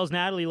 Then she tells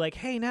Natalie, like,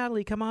 hey,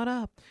 Natalie, come on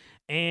up.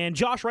 And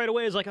Josh right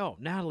away is like, oh,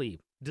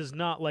 Natalie does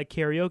not like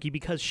karaoke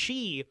because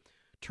she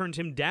turned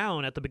him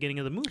down at the beginning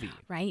of the movie.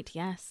 Right,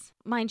 yes.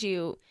 Mind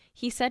you,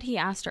 he said he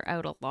asked her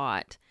out a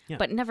lot,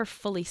 but never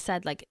fully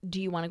said, like,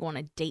 do you want to go on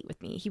a date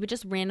with me? He would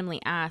just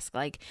randomly ask,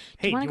 like,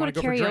 do you want to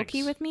go to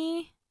karaoke with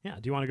me? Yeah,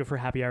 do you want to go for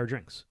happy hour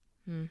drinks?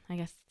 I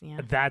guess, yeah.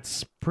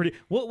 That's pretty...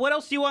 What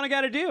else do you want to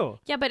got to do?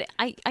 Yeah, but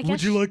I guess...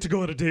 Would you like to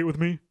go on a date with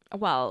me?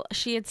 Well,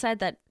 she had said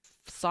that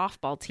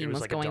softball team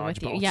was like going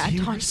with you. team Yeah,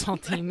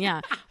 dodgeball team,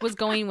 yeah, was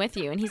going with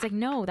you. And he's like,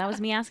 no, that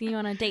was me asking you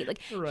on a date. Like,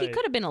 he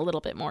could have been a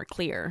little bit more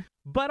clear.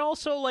 But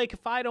also, like,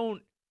 if I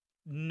don't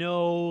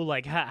know,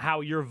 like,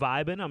 how you're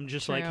vibing, I'm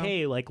just like,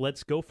 hey, like,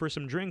 let's go for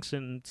some drinks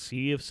and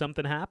see if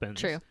something happens.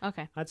 True.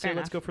 Okay. I'd say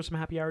let's go for some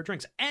happy hour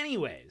drinks.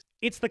 Anyways,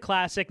 It's the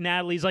classic.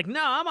 Natalie's like,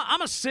 no,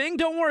 I'm a sing.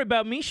 Don't worry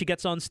about me. She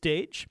gets on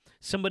stage.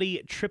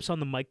 Somebody trips on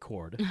the mic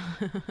cord,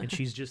 and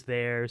she's just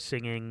there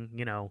singing,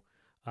 Ooh,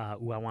 I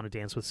Want to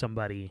Dance with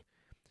Somebody.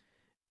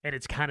 And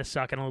it's kind of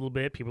sucking a little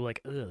bit. People are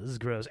like, ugh, this is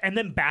gross. And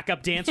then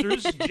backup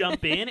dancers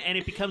jump in, and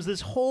it becomes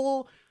this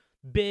whole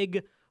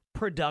big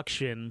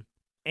production.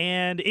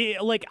 And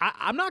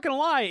I'm not going to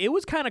lie, it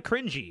was kind of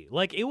cringy.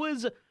 Like, it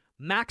was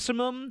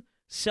maximum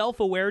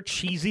self-aware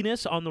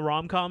cheesiness on the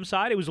rom-com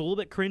side. It was a little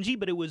bit cringy,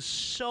 but it was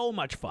so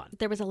much fun.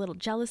 There was a little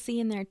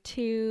jealousy in there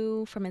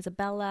too from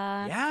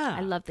Isabella. Yeah.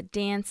 I love the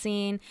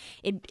dancing.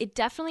 It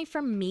definitely,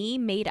 for me,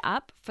 made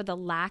up for the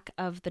lack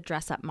of the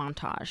dress-up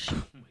montage. Oh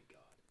my God.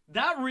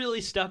 That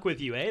really stuck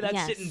with you, eh? That's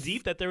Yes. sitting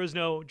deep that there was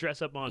no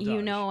dress-up montage.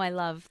 You know I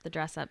love the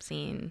dress-up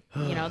scene,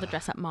 the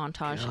dress-up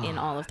montage in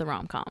all of the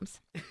rom-coms.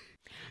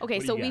 Okay,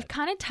 What do so you we've got?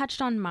 kind of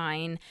touched on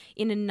mine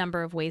in a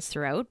number of ways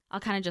throughout.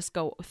 I'll kind of just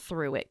go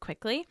through it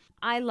quickly.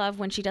 I love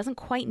when she doesn't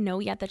quite know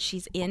yet that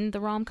she's in the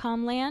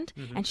rom-com land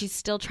and she's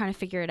still trying to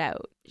figure it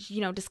out.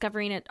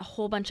 Discovering a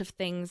whole bunch of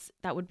things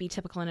that would be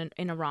typical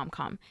in a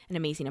rom-com. An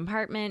amazing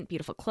apartment,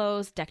 beautiful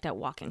clothes, decked out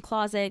walk-in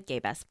closet, gay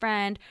best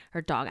friend,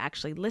 her dog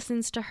actually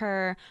listens to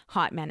her,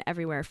 hot men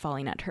everywhere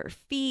falling at her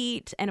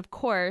feet, and of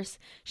course,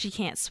 she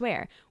can't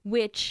swear,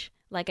 which,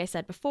 like I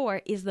said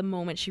before, is the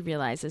moment she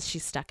realizes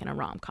she's stuck in a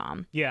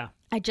rom-com. Yeah.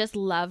 I just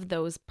love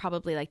those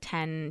probably like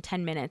 10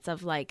 minutes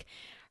of like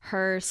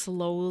her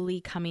slowly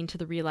coming to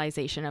the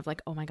realization of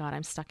like, oh my God,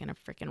 I'm stuck in a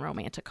freaking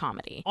romantic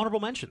comedy. Honorable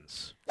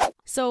mentions.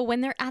 So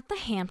when they're at the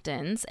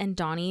Hamptons and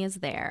Donnie is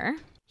there,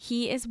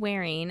 he is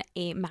wearing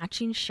a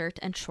matching shirt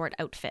and short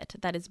outfit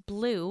that is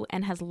blue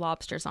and has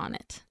lobsters on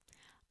it.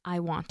 I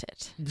want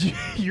it.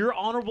 Your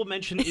honorable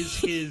mention is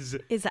his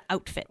Is the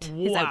outfit.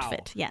 His Wow.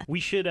 outfit, yeah. We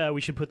should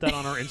put that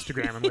on our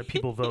Instagram and let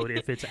people vote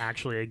if it's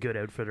actually a good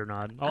outfit or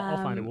not. I'll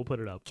find it. We'll put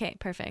it up. Okay,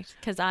 perfect.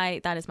 Because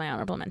that is my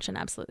honorable mention.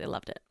 Absolutely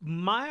loved it.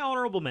 My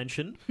honorable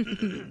mention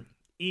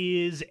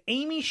is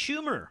Amy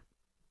Schumer.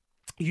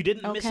 You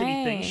didn't miss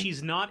anything. Okay.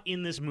 She's not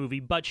in this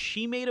movie, but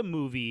she made a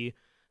movie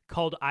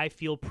called I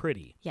Feel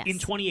Pretty Yes. in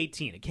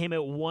 2018. It came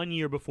out 1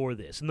 year before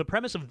this. And the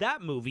premise of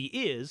that movie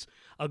is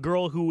a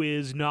girl who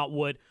is not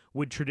what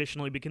would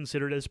traditionally be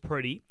considered as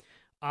pretty,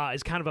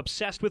 is kind of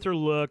obsessed with her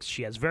looks.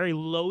 She has very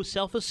low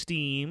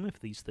self-esteem, if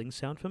these things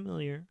sound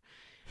familiar.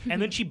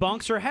 And then she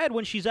bonks her head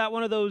when she's at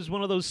one of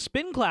those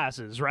spin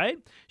classes, right?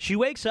 She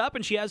wakes up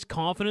and she has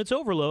confidence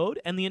overload,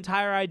 and the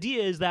entire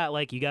idea is that,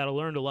 like, you got to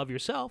learn to love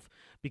yourself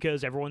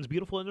because everyone's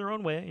beautiful in their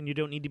own way, and you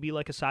don't need to be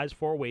like a size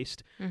 4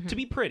 waist to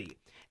be pretty.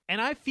 And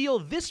I feel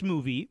this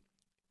movie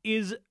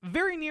is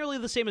very nearly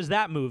the same as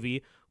that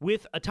movie,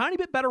 with a tiny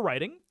bit better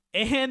writing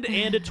and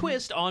a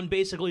twist on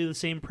basically the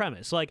same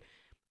premise. Like,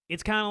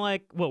 it's kind of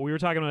like what we were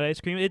talking about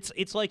ice cream.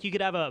 It's like you could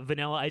have a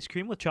vanilla ice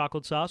cream with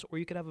chocolate sauce, or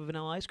you could have a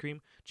vanilla ice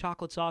cream,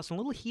 chocolate sauce, and a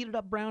little heated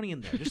up brownie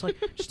in there.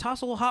 Just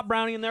toss a little hot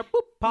brownie in there,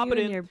 boop, pop You it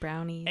and in, your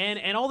brownies.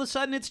 and all of a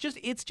sudden it's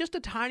just a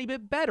tiny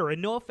bit better.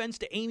 And no offense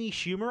to Amy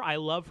Schumer, I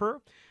love her.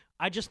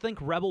 I just think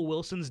Rebel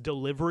Wilson's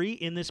delivery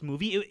in this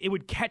movie, it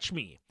would catch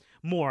me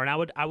more, and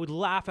I would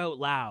laugh out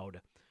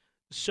loud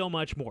so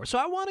much more. So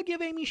I want to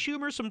give Amy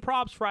Schumer some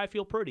props for I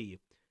Feel Pretty,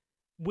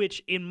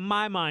 which in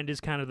my mind is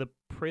kind of the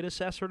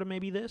predecessor to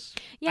maybe this.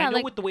 Yeah, I know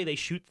like- with the way they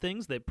shoot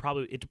things, it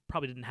probably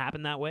didn't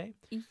happen that way,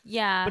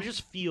 Yeah. but it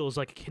just feels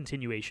like a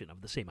continuation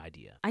of the same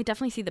idea. I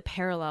definitely see the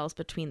parallels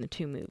between the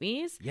two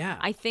movies. Yeah.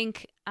 I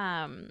think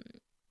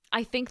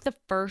the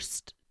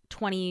first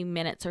 20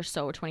 minutes or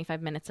so, or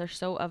 25 minutes or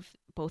so of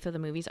both of the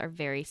movies are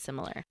very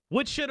similar.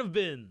 What should have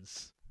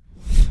beens?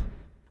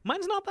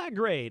 Mine's not that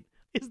great.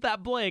 Is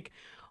that Blake?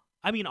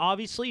 I mean,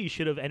 obviously, you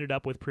should have ended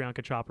up with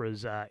Priyanka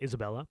Chopra's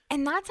Isabella.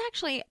 And that's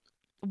actually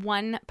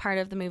one part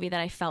of the movie that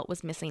I felt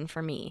was missing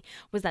for me,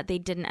 was that they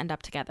didn't end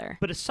up together.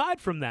 But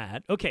aside from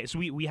that, okay, so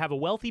we have a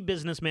wealthy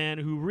businessman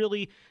who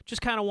really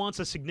just kind of wants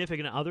a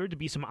significant other to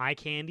be some eye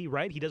candy,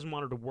 right? He doesn't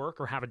want her to work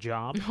or have a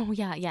job. Oh,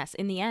 yeah, yes.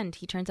 In the end,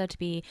 he turns out to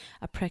be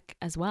a prick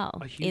as well.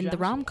 A huge in the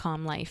asshole.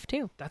 rom-com life,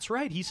 too. That's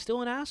right. He's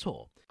still an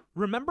asshole.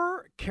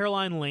 Remember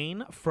Caroline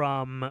Lane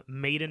from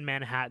Made in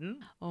Manhattan?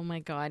 Oh, my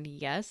God,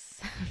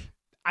 yes.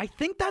 I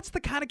think that's the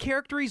kind of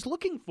character he's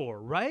looking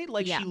for, right?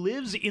 Like, Yeah. she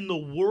lives in the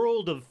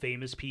world of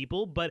famous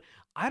people, but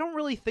I don't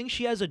really think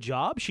she has a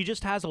job. She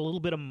just has a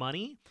little bit of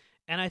money,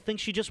 and I think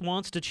she just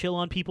wants to chill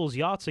on people's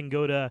yachts and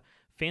go to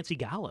fancy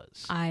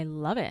galas. I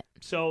love it.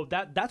 So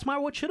that's my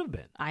what should have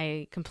been.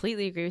 I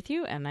completely agree with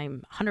you, and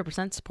I'm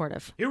 100%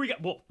 supportive. Here we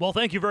go. Well,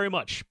 thank you very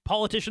much.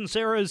 Politician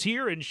Sarah is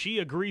here, and she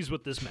agrees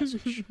with this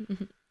message.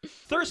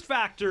 Thirst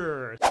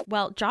factor.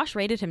 Well, Josh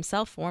rated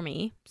himself for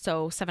me,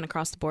 so 7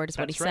 across the board is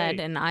what he That's said, right.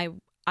 and I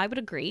would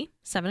agree.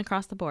 7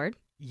 across the board.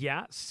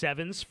 Yeah,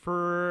 7s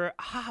for...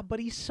 but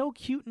he's so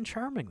cute and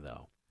charming,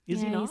 though.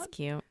 Is he Yeah, not? he's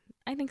cute.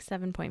 I think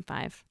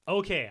 7.5.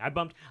 Okay, I'll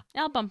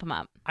bump him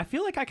up. I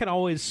feel like I can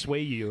always sway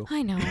you.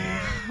 I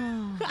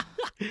know.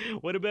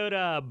 What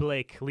about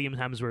Blake, Liam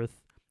Hemsworth?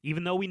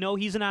 Even though we know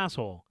he's an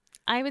asshole.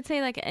 I would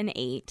say like an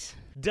 8.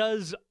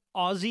 Does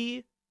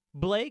Aussie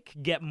Blake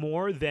get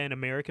more than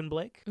American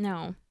Blake?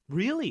 No.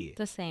 Really?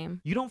 The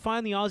same. You don't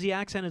find the Aussie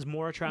accent is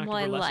more attractive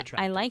Well, or less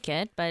attractive? I like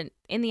it, but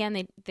in the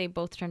end, they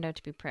both turned out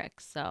to be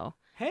pricks. So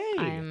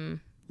hey,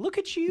 look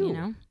at you. You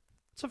know,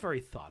 it's a very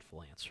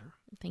thoughtful answer.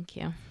 Thank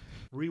you.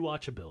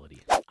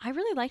 Rewatchability. I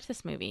really liked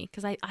this movie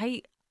because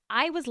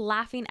I was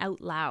laughing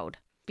out loud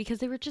because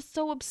they were just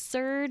so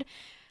absurd.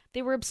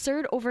 They were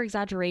absurd over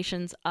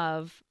exaggerations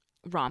of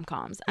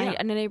rom-coms. Yeah.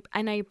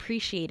 And I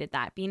appreciated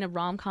that. Being a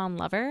rom-com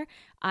lover,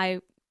 I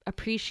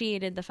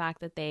appreciated the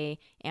fact that they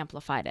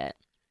amplified it.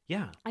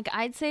 Yeah. Like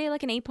I'd say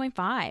like an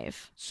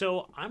 8.5.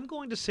 So I'm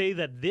going to say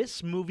that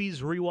this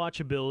movie's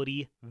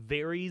rewatchability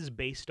varies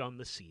based on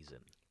the season.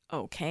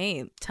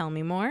 Okay, tell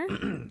me more.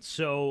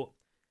 So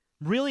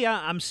really,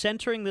 I'm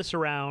centering this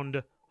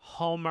around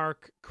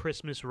Hallmark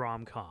Christmas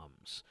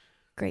rom-coms.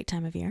 Great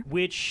time of year.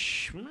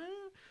 Which,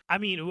 I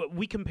mean,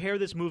 we compare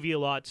this movie a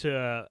lot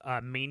to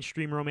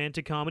mainstream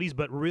romantic comedies,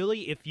 but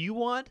really, if you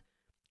want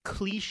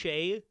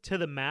cliche to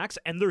the max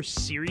and they're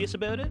serious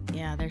about it,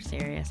 yeah, they're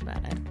serious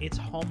about it, it's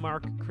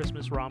Hallmark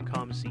Christmas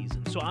rom-com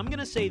season. So I'm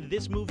gonna say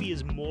this movie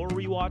is more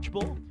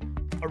rewatchable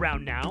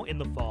around now in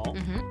the fall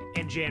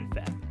and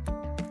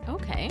Jan-Feb.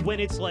 Okay. When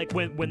it's like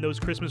when those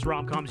Christmas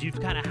rom-coms, you've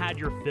kind of had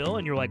your fill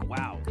and you're like,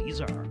 wow, these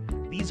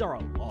are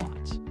a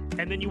lot.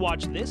 And then you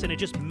watch this and it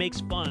just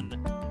makes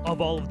fun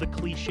of all of the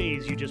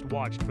cliches you just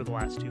watched for the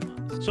last 2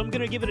 months. So I'm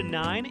gonna give it a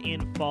 9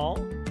 in fall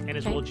and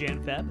as well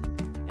Jan-Feb.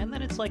 And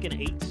then it's like an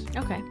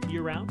 8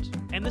 year-round.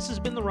 And this has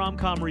been the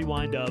Rom-Com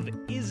Rewind of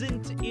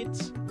Isn't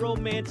It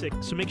Romantic?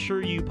 So make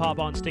sure you pop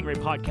on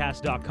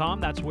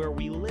stingraypodcast.com. That's where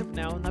we live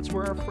now, and that's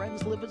where our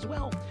friends live as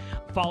well.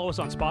 Follow us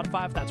on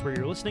Spotify if that's where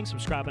you're listening.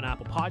 Subscribe on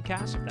Apple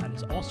Podcasts if that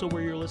is also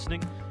where you're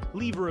listening.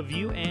 Leave a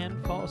review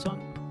and follow us on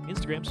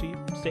Instagram so you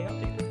stay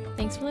updated.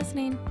 Thanks for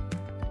listening.